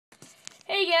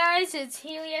Hey guys, it's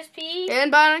HeliSP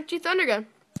And Bionic G Thundergun.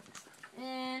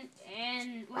 And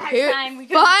last Here, time we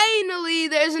finally,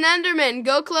 there's an Enderman.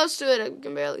 Go close to it. I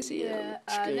can barely see yeah,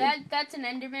 it. that's an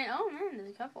Enderman. Oh man,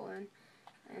 there's a couple in.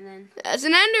 And then That's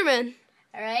an Enderman.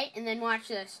 all right, and then watch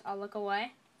this. I'll look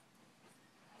away.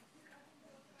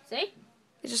 See?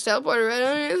 He just teleported right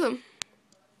underneath him.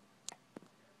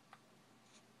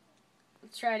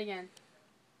 Let's try it again.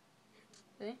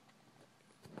 See?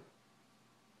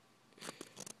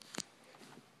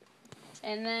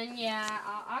 And then yeah,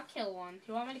 I'll kill one. Do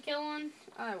you want me to kill one?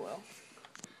 I will.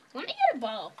 Let me get a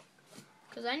bow,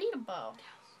 cause I need a bow.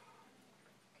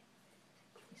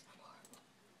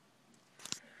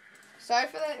 Sorry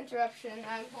for that interruption.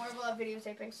 I'm horrible at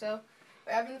videotaping, so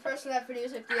we're having the person that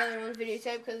videotaped the other one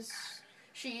videotape because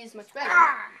she is much better.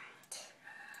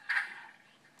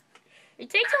 It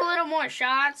takes a little more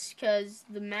shots because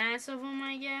the mass of them,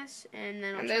 I guess, and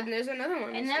then There's another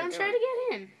one. and then I'll try to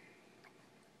get in.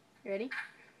 Ready?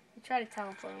 I'll try to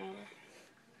teleport him over.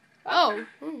 Oh.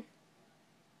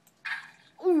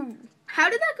 Ooh. How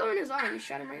did that go in his arm? You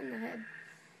shot him right in the head.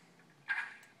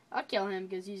 I'll kill him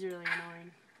because he's really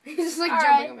annoying. He's just like All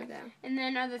jumping right. up and down. And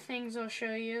then other things I'll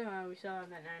show you. We still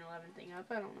have that 9/11 thing up.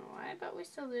 I don't know why, but we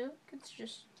still do. It's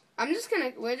just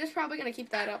We're just probably gonna keep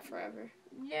that up forever.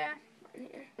 yeah.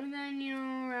 Here. And then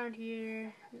around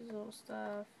here, there's little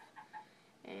stuff,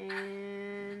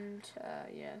 and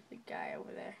yeah, the guy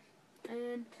over there.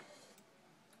 And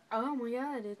oh my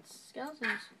God, it's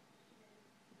skeletons.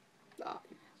 Oh.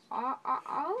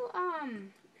 I'll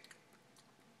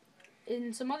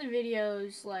in some other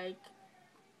videos, like,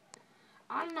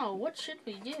 I don't know, what should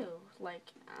we do?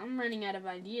 Like, I'm running out of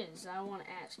ideas. I want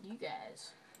to ask you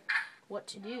guys what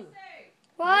to do.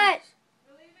 What?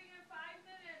 We're leaving in 5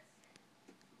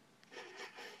 minutes.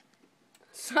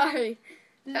 Sorry.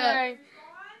 Sorry.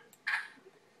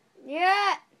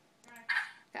 Yeah.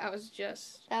 That was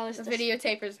the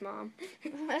videotaper's mom.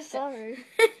 Sorry.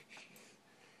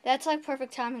 That's like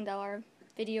perfect timing though. Our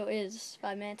video is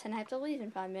 5 minutes and I have to leave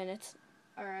in 5 minutes.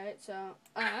 Alright, so,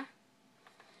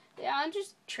 yeah, I'm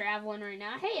just traveling right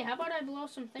now. Hey, how about I blow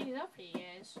some things up for you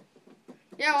guys?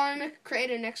 Yeah, well, I make a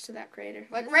crater next to that crater.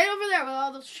 Like right over there where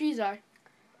all those trees are.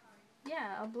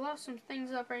 Yeah, I'll blow some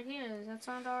things up right here. Does that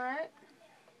sound alright?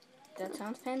 That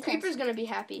sounds fantastic. Creeper's gonna be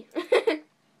happy.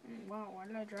 Wow, why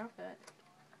did I drop that?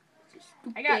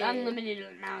 I got unlimited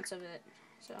amounts of it,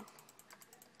 so.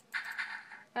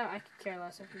 Oh, I could care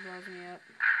less if he blows me up.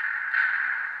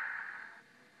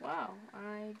 Wow,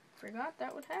 I forgot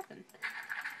that would happen.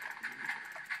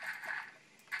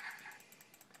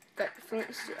 Got your flint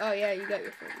and steel. Oh yeah, you got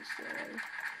your flint and steel already.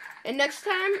 And next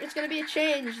time, it's gonna be a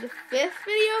change. The 5th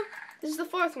video? This is the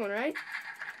 4th one, right?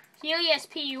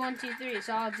 HeliSP 1, 2, 3.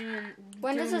 So I'll do.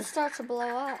 When does it start to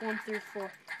blow up? 1 through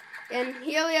 4. And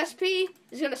HeliSP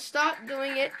is gonna stop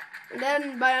doing it, and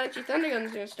then Bionic G Thundergun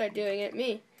is gonna start doing it.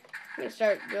 Me, I'm gonna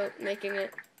start making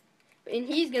it, and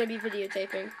he's gonna be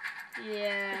videotaping.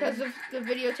 Yeah. Because the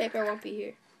videotaper won't be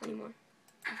here anymore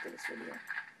after this video.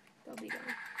 They'll be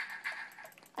gone.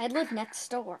 I live next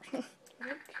door. I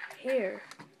don't care.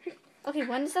 Okay,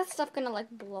 when is that stuff gonna like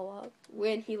blow up?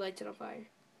 When he lights it on fire.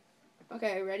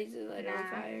 Okay, ready to light it on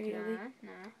fire, Healy?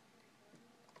 Nah.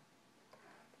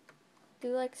 Do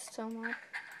you like so much?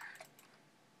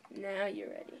 Now you're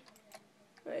ready.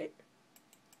 Right?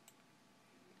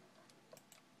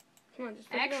 Come on, just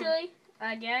put it on. Actually,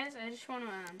 guys, I just want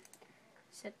to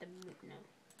set the mood. No.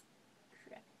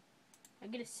 Crap. I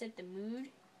gotta set the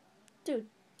mood. Dude,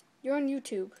 you're on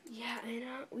YouTube. Yeah, I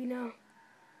know. We know.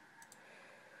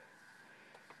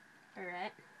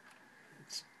 Alright.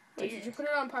 Wait, did you put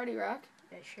it on Party Rock?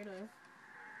 I should have.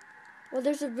 Well,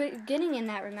 there's a beginning in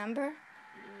that, remember?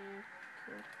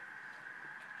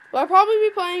 Well, I'll probably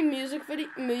be playing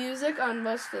music on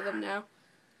most of them now.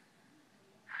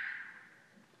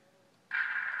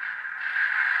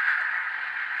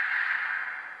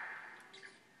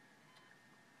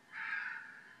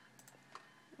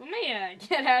 Let me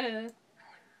get out of this.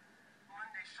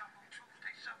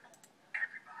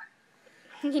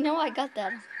 You know I got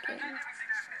that. Okay.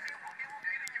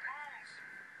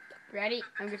 Ready?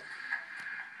 I'm good.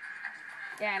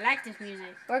 Yeah, I like this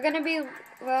music. We're gonna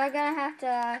have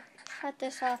to cut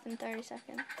this off in 30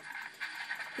 seconds.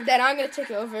 Then I'm gonna take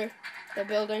over the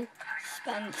building.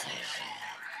 Sponsorship.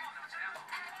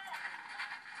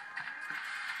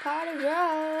 Party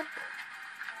rock.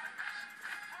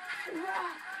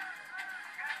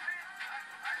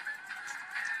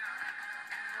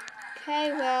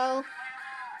 Okay, well.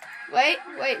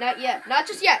 Wait, not yet. Not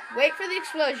just yet. Wait for the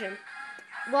explosion.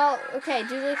 Well, okay,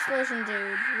 do the explosion,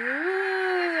 dude. Woo.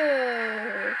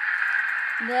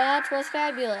 That was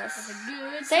fabulous. Have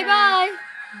a good Say time. bye.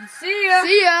 See ya.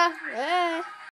 See ya. Bye.